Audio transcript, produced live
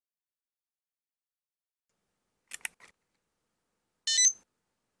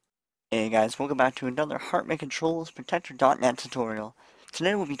guys, welcome back to another Heartmate Controls Protector.net tutorial.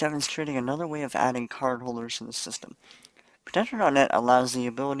 Today we'll be demonstrating another way of adding card holders to the system. Protector.net allows the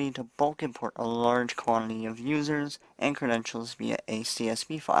ability to bulk import a large quantity of users and credentials via a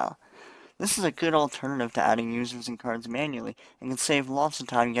CSV file. This is a good alternative to adding users and cards manually and can save lots of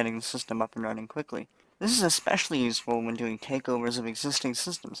time getting the system up and running quickly. This is especially useful when doing takeovers of existing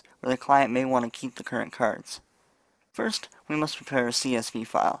systems where the client may want to keep the current cards. First, we must prepare a CSV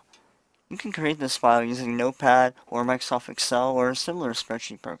file. You can create this file using Notepad or Microsoft Excel or a similar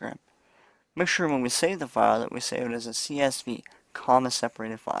spreadsheet program. Make sure when we save the file that we save it as a CSV,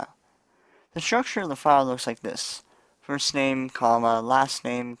 comma-separated file. The structure of the file looks like this. First name, comma, last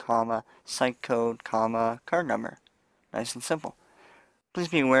name, comma, site code, comma, card number. Nice and simple. Please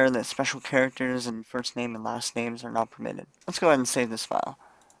be aware that special characters in first name and last names are not permitted. Let's go ahead and save this file.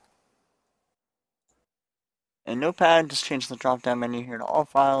 In Notepad, just change the drop-down menu here to All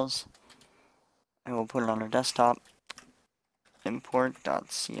Files, and we'll put it on our desktop.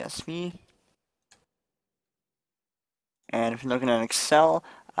 Import.csv. And if you're looking at Excel,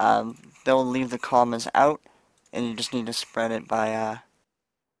 they'll leave the commas out, and you just need to spread it by,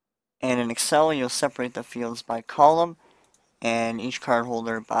 and in Excel, you'll separate the fields by column, and each card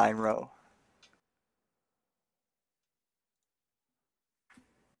holder by row.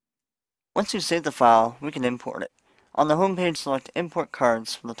 Once you save the file, we can import it. On the home page, select Import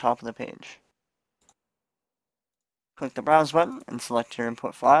Cards from the top of the page. Click the Browse button and select your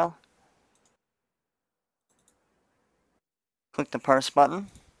input file. Click the Parse button,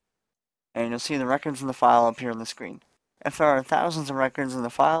 and you'll see the records in the file appear on the screen. If there are thousands of records in the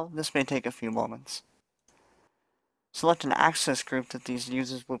file, this may take a few moments. Select an access group that these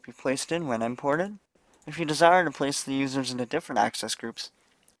users will be placed in when imported. If you desire to place the users into different access groups,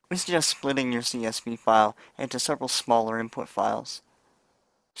 we suggest splitting your CSV file into several smaller input files.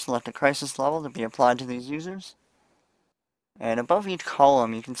 Select a crisis level to be applied to these users. And above each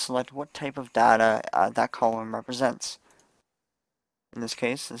column, you can select what type of data that column represents. In this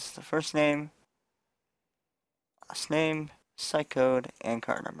case, this is the first name, last name, site code, and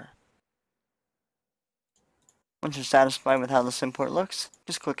card number. Once you're satisfied with how this import looks,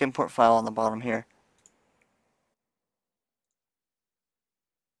 just click Import File on the bottom here.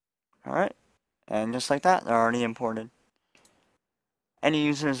 Alright, and just like that, they're already imported. Any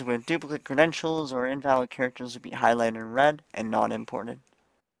users with duplicate credentials or invalid characters will be highlighted in red and not imported.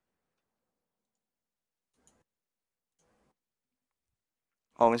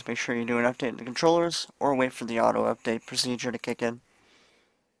 Always make sure you do an update in the controllers or wait for the auto update procedure to kick in.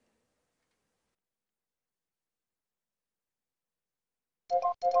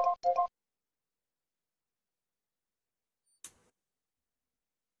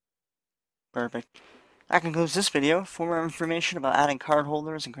 Perfect. That concludes this video. For more information about adding card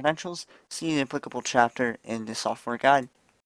holders and credentials, see the applicable chapter in the software guide.